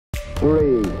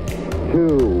3,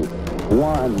 2,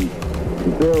 1,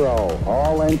 0.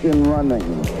 All engine running.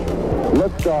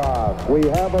 Liftoff. We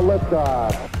have a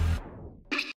liftoff.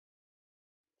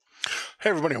 Hey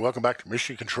everybody, and welcome back to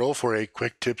Mission Control for a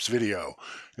quick tips video.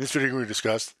 In this video, we're going to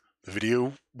discuss the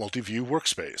Video Multi-View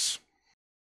Workspace.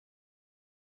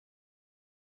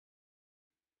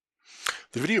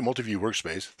 The Video Multi-View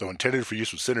Workspace, though intended for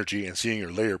use with Synergy and seeing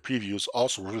your layer previews,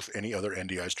 also works with any other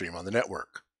NDI stream on the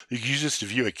network. You can use this to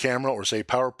view a camera or say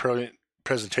PowerPoint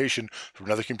presentation from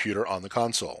another computer on the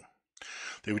console.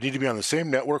 They would need to be on the same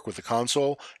network with the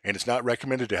console, and it's not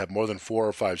recommended to have more than 4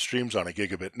 or 5 streams on a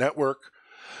gigabit network.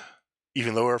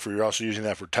 Even lower if you're also using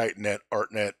that for TitanNet,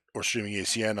 ArtNet, or streaming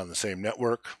ACN on the same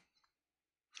network.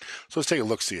 So let's take a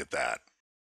look-see at that.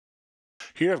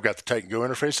 Here I've got the Titan Go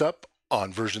interface up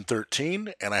on version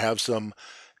 13, and I have some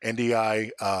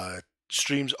NDI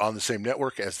streams on the same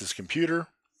network as this computer.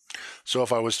 So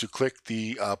if I was to click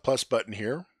the plus button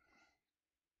here,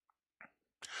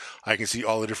 I can see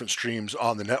all the different streams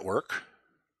on the network.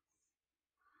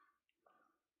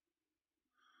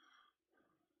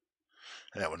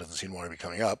 And that one doesn't seem to want to be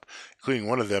coming up, including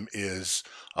one of them is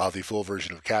the full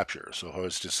version of Capture. So if I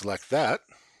was to select that,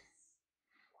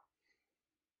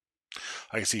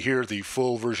 I can see here the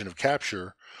full version of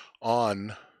Capture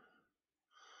on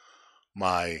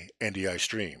my NDI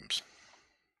streams.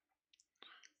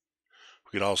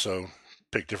 We can also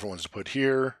pick different ones to put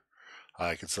here.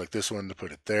 I can select this one to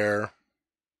put it there.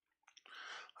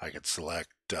 I could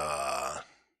select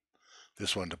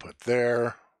this one to put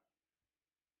there.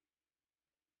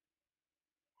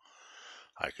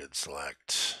 I could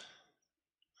select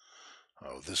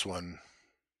this one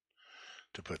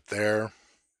to put there.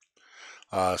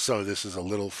 So this is a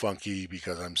little funky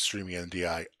because I'm streaming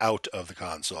NDI out of the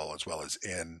console as well as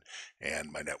in,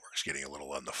 and my network's getting a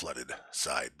little on the flooded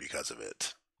side because of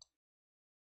it.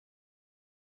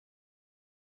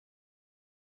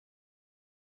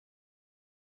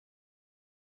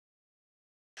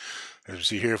 As you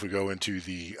see here, if we go into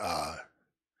the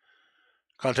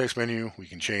context menu, we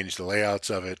can change the layouts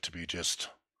of it to be just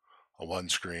a one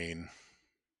screen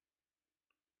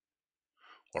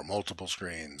or multiple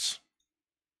screens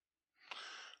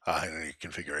in any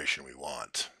configuration we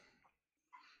want.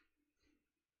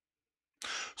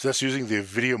 So that's using the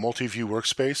Video Multi-View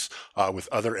Workspace with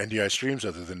other NDI streams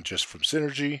other than just from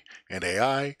Synergy and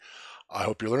AI. I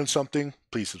hope you learned something.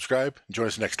 Please subscribe and join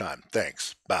us next time.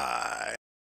 Thanks. Bye.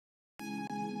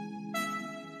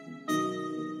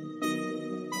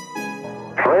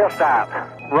 Wheel stop.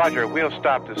 Roger, wheel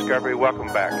stop, Discovery. Welcome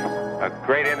back. A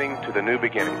great ending to the new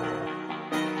beginning.